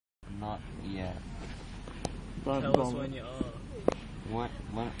not yet. Tell us when you are. When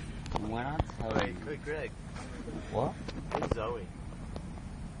I tell you... Wait, Greg. What? Who's Zoe?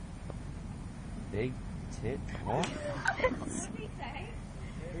 Big tit? What?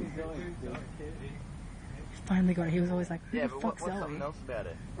 Finally got it. He was always like, who Yeah, the but fuck's what's Zoe? something else about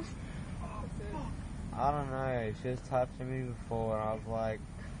it? I don't know. She was touching me before and I was like,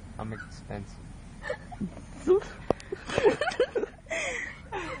 I'm expensive.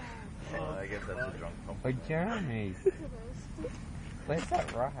 Oh, I guess that's a drunk compliment. But Jeremy, where's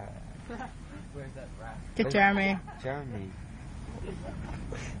that rat? Where's that rat? Get Jeremy. Jeremy!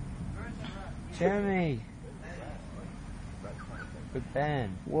 Good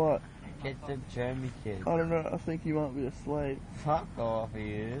Ben. What? Get the Jeremy kid. I don't know, I think you might be asleep. Fuck off,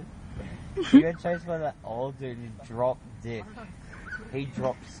 you. You got chased by that old dude and he dropped dick. He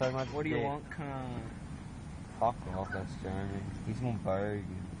dropped so much What do you dick. want? Come on. Fuck off, that's Jeremy. He's more bogan.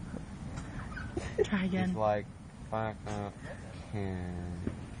 Try He's again. like, fuck up.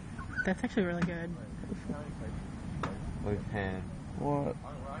 That's actually really good. With him. What?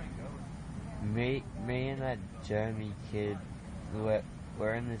 Me and that Jeremy kid,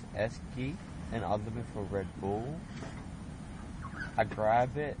 we're in this esky and I'm looking for Red Bull. I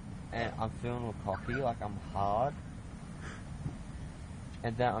grab it and I'm feeling all cocky, like I'm hard.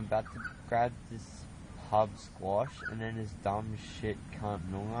 And then I'm about to grab this pub squash and then this dumb shit cunt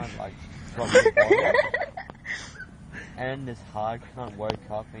Nunga like dropped the bottle. And this hard cunt woke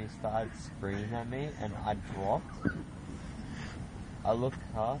up and he started screaming at me and I dropped. I looked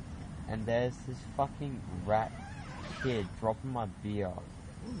up and there's this fucking rat kid dropping my beer.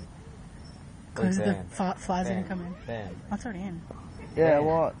 Because the Ben. flies didn't come in. Ben. What's already in? Yeah, Ben.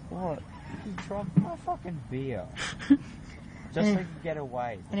 what? He dropped my fucking beer. Just so he could get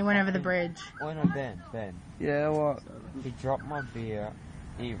away. And he went over the bridge. Oh no, Ben. Yeah, what? He dropped my beer.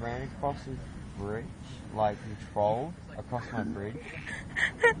 He ran across his bridge, like he trolled across my bridge.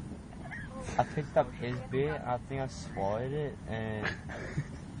 I picked up his beer. I think I swallowed it, and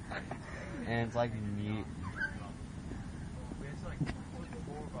it's like new.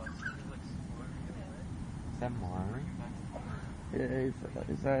 Is that Mirin? Yeah,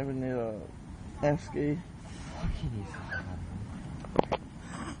 he's over near Esky. Fucking is that?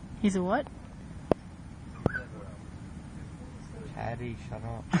 He's a what? Chatty, shut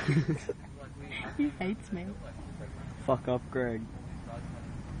up. He hates me. Fuck up, Greg.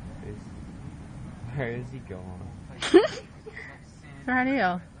 Where is he going? Right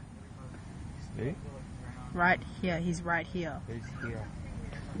here. Who? Right here. He's right here. Who's here?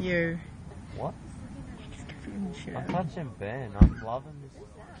 You. What? He's confusing shit I'm out. touching Ben. I'm loving this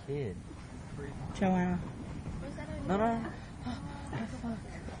kid. Joanna. No. Oh, fuck.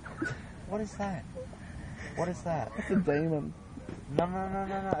 What is that? What is that? It's a demon.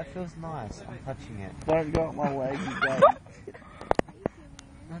 No. It feels nice. I'm touching it. Don't go up my leg, you go.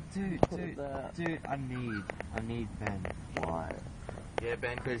 No, dude. I need Ben. Why? Yeah,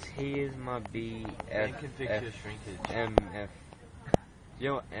 Ben. Because he is my Ben BF. can fix your shrinkage. MF. You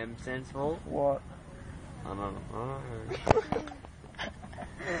know what M stands for? What? I don't know.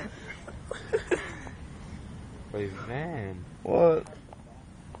 Wait, man. What?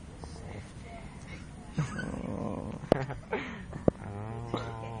 Oh.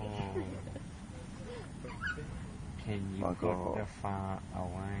 Can you Fuck put off. the far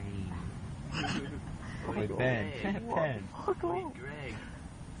away? Wait, Ben. Ben. Fuck off. Greg.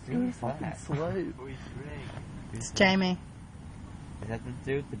 Who's Fucking that? sleep. Who's Greg? It's Jamie. Is that the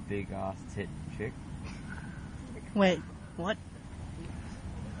dude with the big ass tit chick? Wait, what?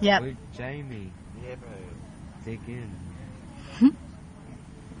 Yep. Wait, Jamie. Yeah, bro. Dig in.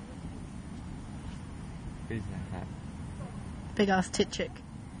 Who's that? Big ass tit chick.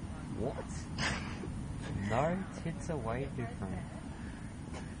 What? No, tits are way different.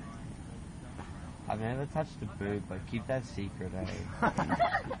 I've never touched a boob, but keep that secret, eh?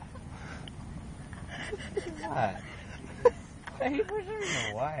 What? Why are you pushing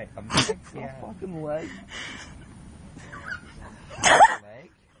me away? I'm sexy My out. fucking leg. Leg?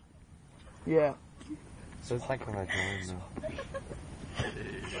 Yeah. So it's like a vagina.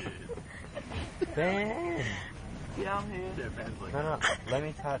 Ben! Yeah, I'm here. Yeah, Ben's like, No, let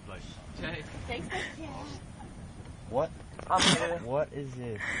me touch. Jay. What? I'm here. What is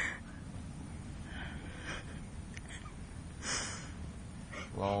this?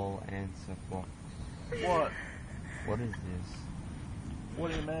 Lol, answer box. What? What is this?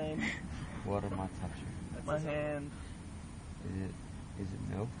 What do you mean? What am I touching? My hand. Is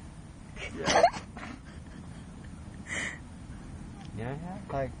it milk? Yeah. You know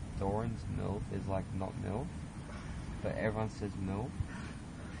how like Doran's milk is like not milk, but everyone says milk?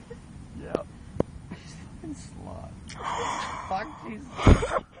 fucking slut. Fuck these.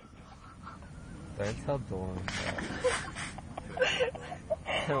 Don't tell Dawn that.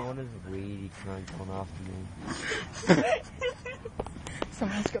 That one is weird, he can't come after me.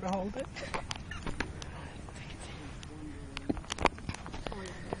 Someone's got to hold it.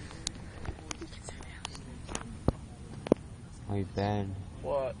 Hey Ben,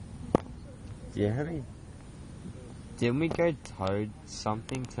 What? do you have any... Didn't we go toad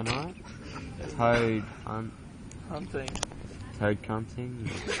something tonight? Toad Hunting. toad hunting?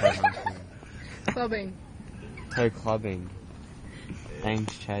 Toad hunting. Clubbing. Toad clubbing.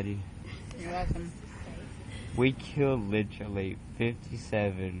 Thanks, Chatty. You're welcome. We killed literally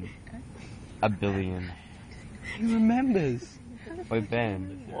 57 a billion. He remembers. Wait,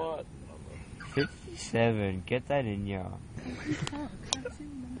 Ben, What? 57, get that in ya.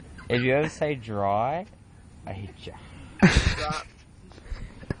 If you ever say dry, I hit ya. That.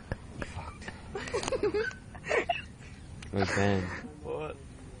 You fucked. Wait, Ben, What?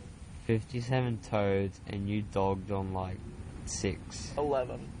 57 toads and you dogged on like 6.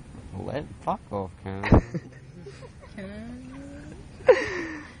 11. 11? Fuck off, man.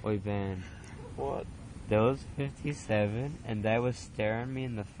 Wait, Ben, What? there was 57 and they were staring me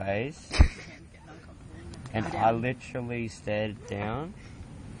in the face. And I literally stared down.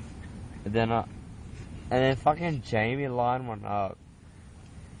 And then fucking Jamie lined one up.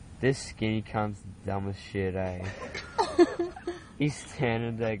 This skinny cunt's dumb as shit, eh? He's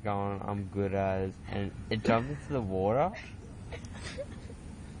standing there going, I'm good as, and it jumped into the water.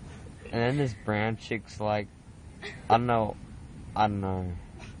 And then this brown chick's like, I don't know.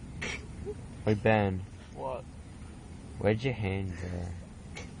 Wait, Ben, What? where'd your hand go?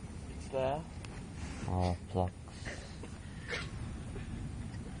 It's there. Oh, plucks.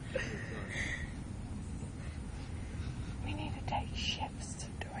 We need to take shifts to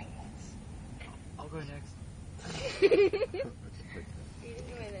doing this. I'll go next.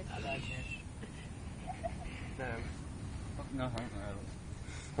 I like Mitch. No. No,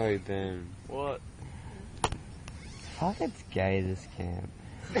 Wait, Ben. What? Fuck, it's gay, this camp.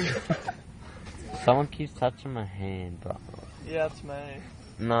 Someone keeps touching my hand, but... Yeah, it's me.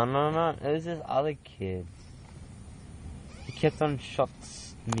 No, it was this other kid. He kept on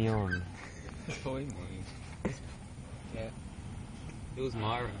shots me on. Yeah. It was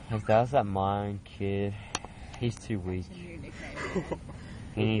Mirin. Like, that was that Mirin kid. He's too weak.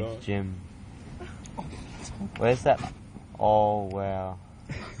 He needs gym. Where's that? Oh, wow.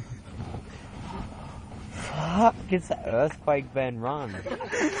 Fuck, it's that earthquake, Ben, run.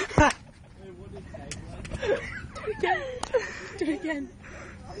 Do it again.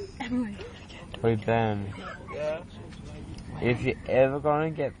 Emily. Wait, Ben, Yeah? if you're ever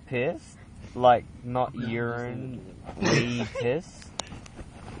gonna get pissed, like, not urine, wee piss,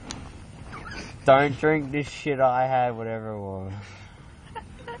 don't drink this shit I had, whatever it was.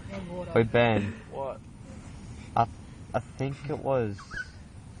 Wait, Ben, What? I think it was...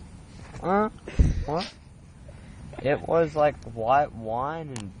 What? It was like white wine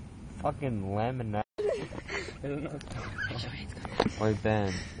and fucking lemonade. Wait,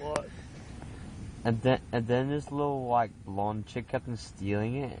 Ben. What? And then this little like blonde chick kept on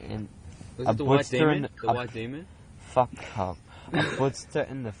stealing it, and Was I it the white blitzed her demon? in The white demon? fuck up. I blitzed her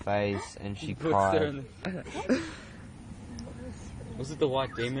in the face, and she cried. Was it the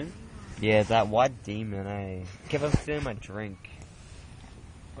white demon? Yeah, that white demon, eh? Kept on stealing my drink.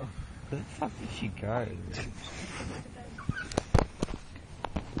 Where the fuck did she go?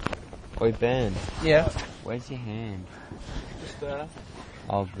 Wait, Ben. Yeah. Where's your hand? Just there.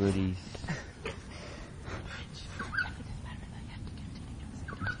 Oh, goodies.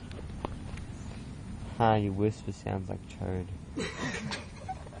 Your whisper sounds like chode.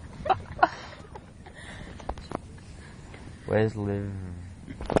 Where's Liv?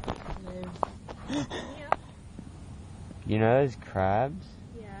 You know those crabs?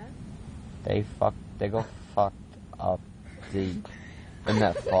 Yeah. They got fucked up deep in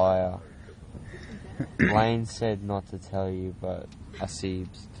that fire. Blain said not to tell you, but I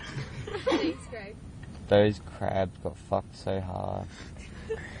seebs. Thanks, Greg. Those crabs got fucked so hard.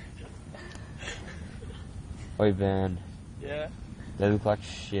 Oi, Ben. Yeah? They look like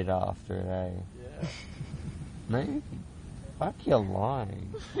shit after it, eh? Yeah. No? Fuck, you're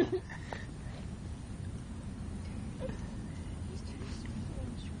lying.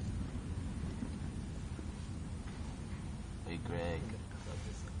 Hey, Greg.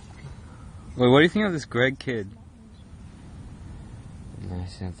 Wait, what do you think of this Greg kid? No, he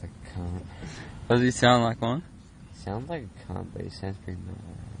sounds like a cunt. Does he sound like one? Sounds like a cunt, but he sounds pretty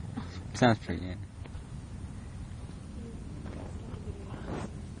nice. Sounds pretty, yeah.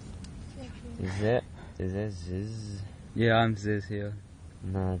 Is that Ziz? Yeah, I'm Ziz here.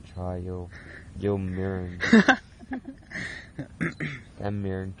 No, try your Mirin. That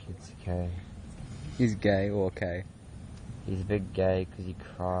Mirin kid's okay. He's gay or okay? He's a bit gay because he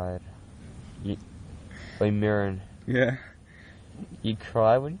cried. Wait, Mirin, Yeah. you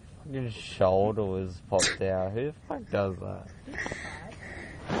cried when your fucking shoulder was popped out. Who the fuck does that?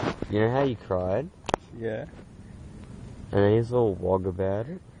 You know how you cried? Yeah. And then he's all wog about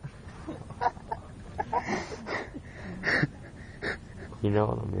it? You know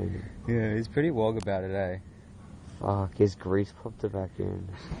what I mean? Yeah, he's pretty wog about it, eh? Fuck, his grease popped it back in.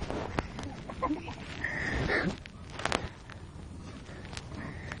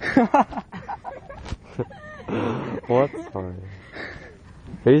 What's funny?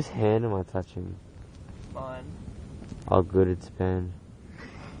 Whose hand am I touching? Mine. Oh good, it's Ben.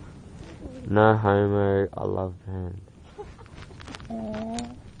 No homo, I love Ben.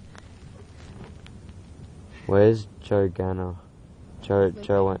 Where's Joganna?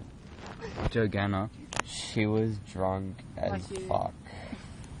 Joganna. She was drunk as Like you. fuck.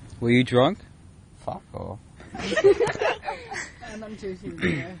 Were you drunk? Fuck off. I'm too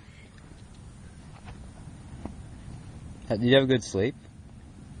soon. Did you have a good sleep?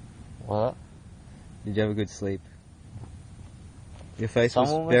 What? Did you have a good sleep? Your face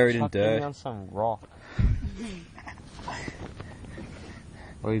Someone was buried in chucking me dirt. on some rock.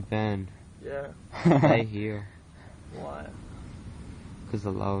 Where you been? Yeah. Stay here. Why? Because I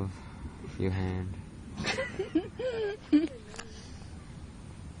love your hand.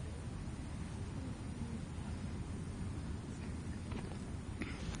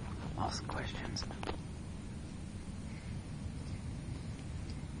 Ask questions.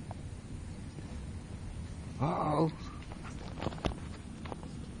 Oh.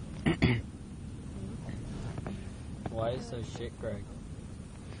 Why are you so shit, Greg?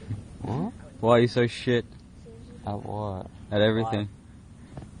 What? Why are you so shit At what? at everything?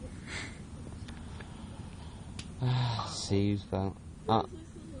 Sieves, but...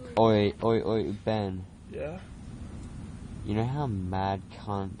 Oi, Ben. Yeah. You know how mad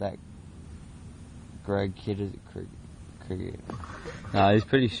cunt that Greg kid is at cricket? Nah, he's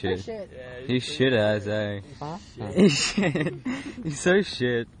pretty shit. Yeah. He's shit as, eh? Fuck. He's shit. He's so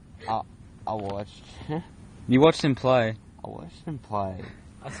shit. I watched. You watched him play. I watched him play.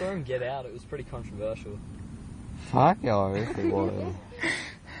 I saw him get out. It was pretty controversial. Fuck off, it was.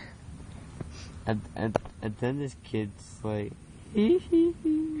 And then this kid's like, Who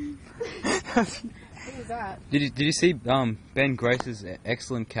was that? Did you see Ben Grace's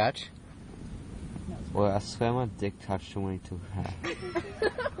excellent catch? well, I swear my dick touched him when he took it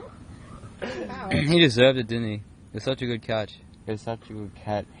out. How? He deserved it, didn't he? It was such a good catch. It was such a good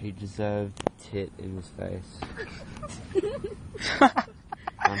cat, he deserved a tit in his face.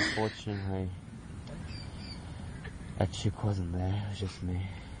 Unfortunately, that chick wasn't there, it was just me.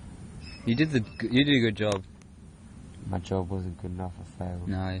 You did a good job. My job wasn't good enough, I failed.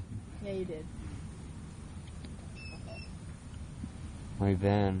 No. Yeah, you did. Wait,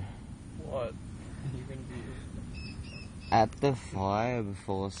 Ben, What? You're gonna be. at the fire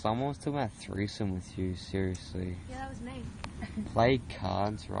before, someone was talking about threesome with you, seriously. Yeah, that was me. Play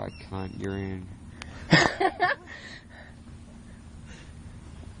cards, right, cunt, you're in.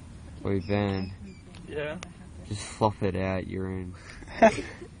 Wait, Ben, Yeah. just flop it out, you're in.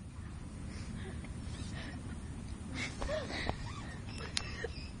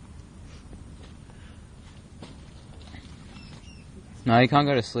 No, you can't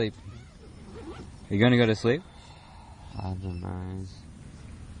go to sleep. Are you going to go to sleep? I don't know.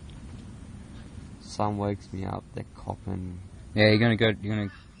 Sun wakes me up, they're copping. Yeah, you're going to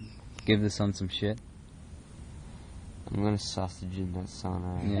give the sun some shit. I'm gonna sausage in that sun,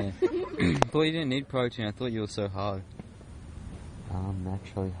 eh? Yeah. I thought you didn't need protein. I thought you were so hard. I'm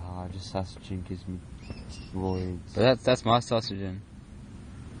naturally hard, just sausaging gives me steroids. But that's my sausagen.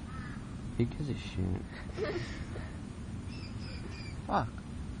 Who gives a shit? Fuck.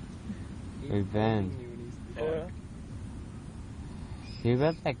 Hey, Ben. Yeah. Hear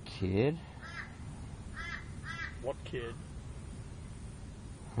about that kid? What kid?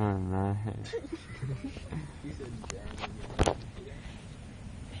 I don't know.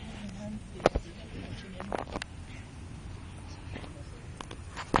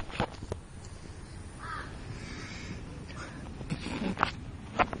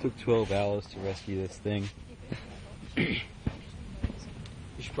 Took 12 hours to rescue this thing. You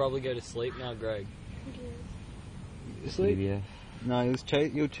should probably go to sleep now, Greg. Sleep? Yeah. No,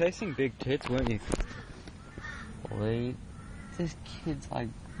 you were chasing big tits, weren't you? Wait. This kid's like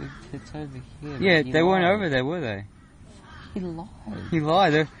big tits over here. Yeah, He they weren't lied. over there, were they? He lied. He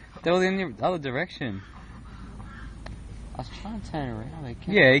lied. They were in the other direction. I was trying to turn around. They kept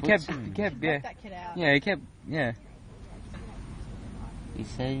Yeah, he pushing kept, me. yeah. Let that kid out. Yeah, he kept, yeah. He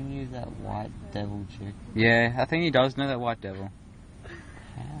said he knew that white devil chick. Yeah, I think he does know that white devil.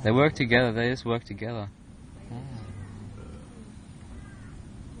 How? They work together, they just work together. How?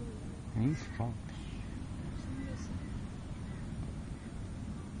 He's fucked.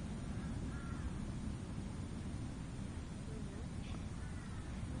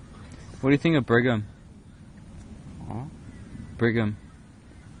 What do you think of Brigham? Huh? Brigham.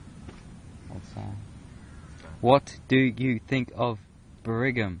 What's that? What do you think of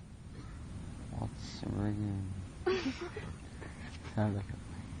Brigham? What's ringing? Sounds like it.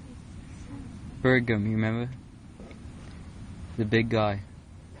 Brigham, you remember? The big guy.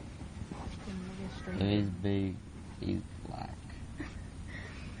 He's big. He's black.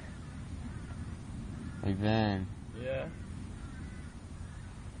 Hey Ben, Yeah.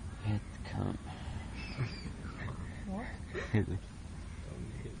 hit the cunt. What?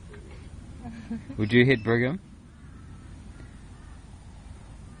 Would you hit Brigham?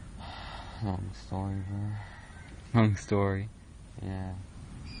 Long story, bro. Long story. Yeah.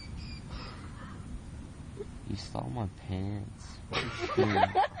 You stole my pants. What you doing?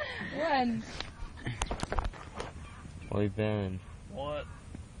 When? Oi Ben, What?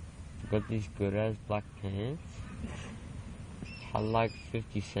 you got these good ass black pants? I had like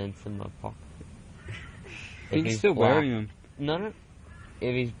 50 cents in my pocket. You can still wear them. No.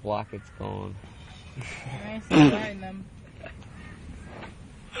 If he's black, it's gone. I'm still wearing them.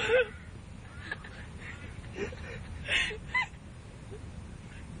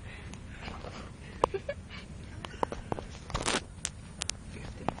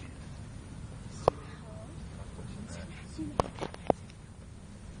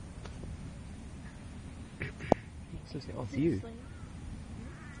 Oh, it's you.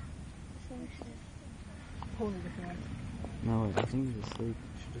 Totally different one. No, I think he's asleep.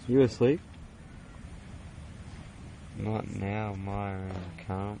 You asleep? Not now, Mirin.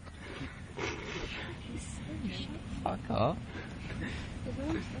 Can't. Fuck up.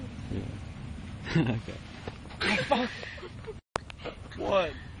 Yeah. Okay.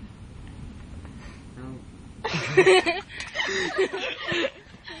 What?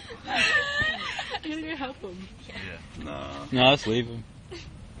 You're gonna help him. No. No, let's leave him.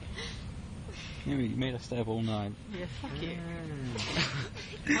 You made us stay up all night. Yeah, fuck you.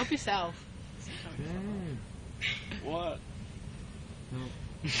 Help yourself. What?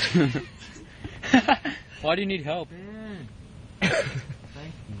 Why do you need help?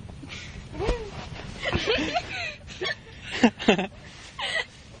 Thank you.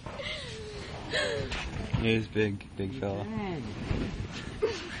 He's big fella.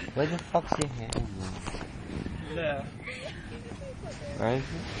 Where the fuck's your hand, man? There. Where is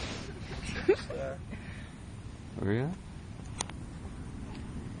it? There. Really?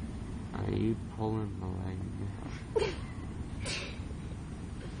 Are you pulling my leg?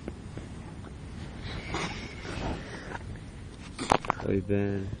 Hey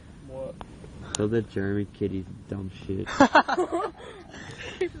Ben, What? tell that Jeremy kid he's dumb shit.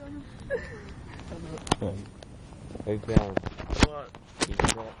 Hey Ben, What? he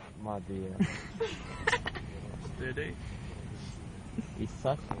dropped my beer. Did he? He's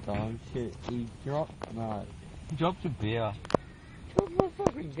such dumb shit. He dropped my... He dropped a beer. Dropped my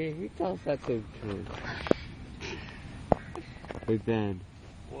fucking beer. Who tells that to the kid? Hey Ben,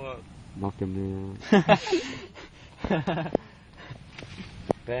 What? knock him out.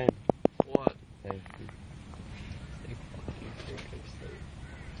 Ben, What? thank you.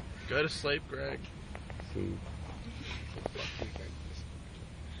 Go to sleep, Greg. See.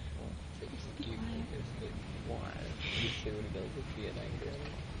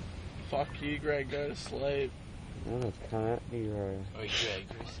 Fuck you, Greg. Go to sleep. No, it's come at me, bro. Oh, Greg,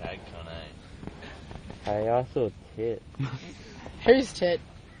 you're a sad cunt, eh? Hey, I saw Tit. Who's tit?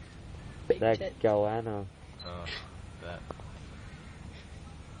 Big That tit. Joanna. Oh, that.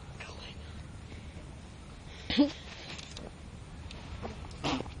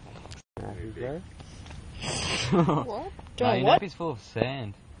 Happy, bro? What? No, Doing your what? nappy's full of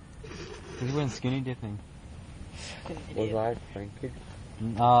sand. He went skinny dipping. Was I shrinkage?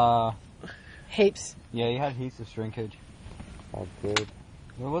 Heaps. Yeah, you had heaps of shrinkage. Oh, good.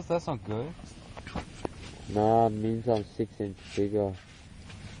 Well, that's not good. Nah, it means I'm 6 inches bigger.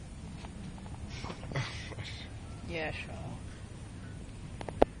 Yeah, sure.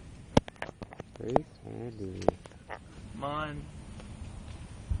 Whose hand is it? Mine.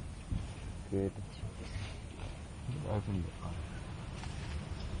 Good. Open it.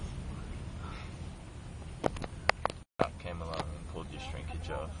 Came along and pulled your shrinkage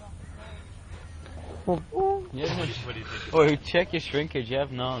off. Yeah. What do you think? Oh, check your shrinkage. You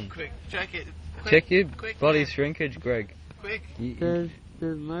have none. Quick, check it. Quick, Check your quick, body man. shrinkage, Greg. Quick. There's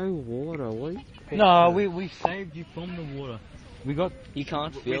no water. What? No, we saved you from the water. We got. You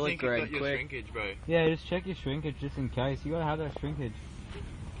can't We feel it, think you Greg. got your Quick. shrinkage, bro. Yeah, just check your shrinkage just in case. You gotta have that shrinkage.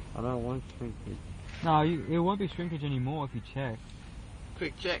 I don't want shrinkage. No, it won't be shrinkage anymore if you check.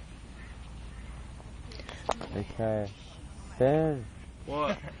 Quick, check. Okay. Ben,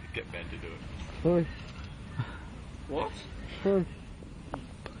 What? Get Ben to do it. push, What? push.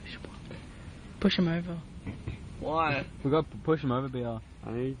 Push him over. Why? We got to push him over, BR.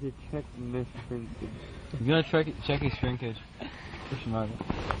 I need to check my shrinkage. You gotta check his shrinkage. Push him over.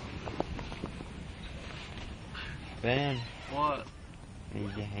 Ben, What? I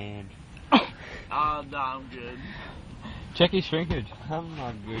need your hand. Oh, no, I'm good. Check his shrinkage. I'm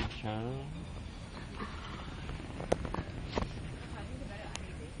not good, channel.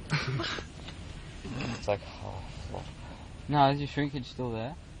 It's like half flop. No, is your shrinkage still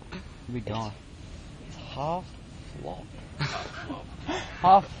there? It'll be gone. It's half flop.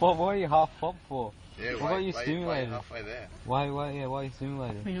 Half flop? What are you half flop for? Yeah, What about you stimulated? halfway there. Why are you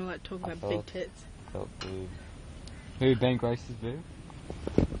stimulated? We don't like talk about thought- big tits. Felt good. Who, Ben Grace's boo?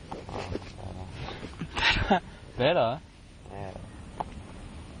 Oh, Better? yeah.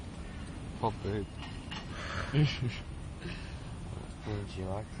 Pop boob. Would you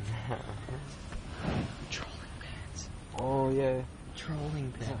like to know? Trolling pants. Oh yeah.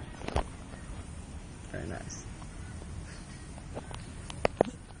 Trolling pants. Very nice.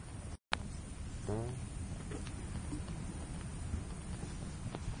 Huh?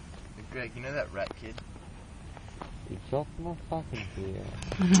 Greg, you know that rat kid? You dropped my fucking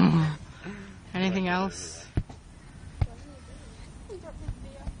beer. Anything else?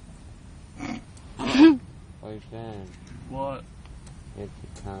 Oh, Ben. What? If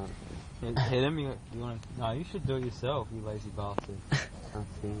you can't, Hit him. You want to? No, you should do it yourself. You lazy bastard. I'll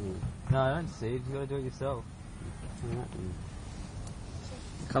see you. No, I don't see it. You gotta do it yourself.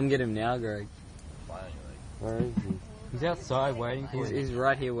 Come get him now, Greg. Where is he? He's outside waiting for you. He's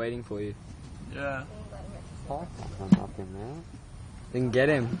right here waiting for you. Yeah. Fuck, I'm up him now. Then get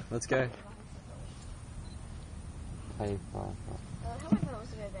him. Let's go. Pay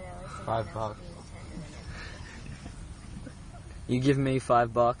 $5. You give me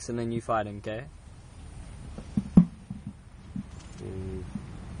 $5 and then you fight him, okay? Dude.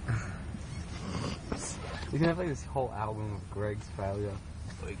 You can have like this whole album of Greg's failure.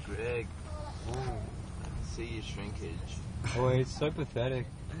 Wait, Greg, Oh, I can see your shrinkage. Oh, it's so pathetic.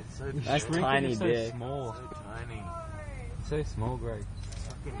 It's so That's Shrinkage tiny, is so dick. small. so tiny. It's so small, Greg.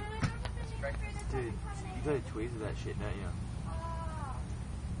 Fucking... Dude, you gotta tweeze with that shit, don't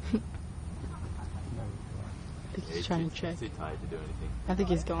you? I think he's trying to check. Too tired to do anything. I think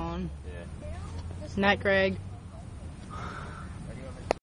he's gone. Yeah. Night, Greg.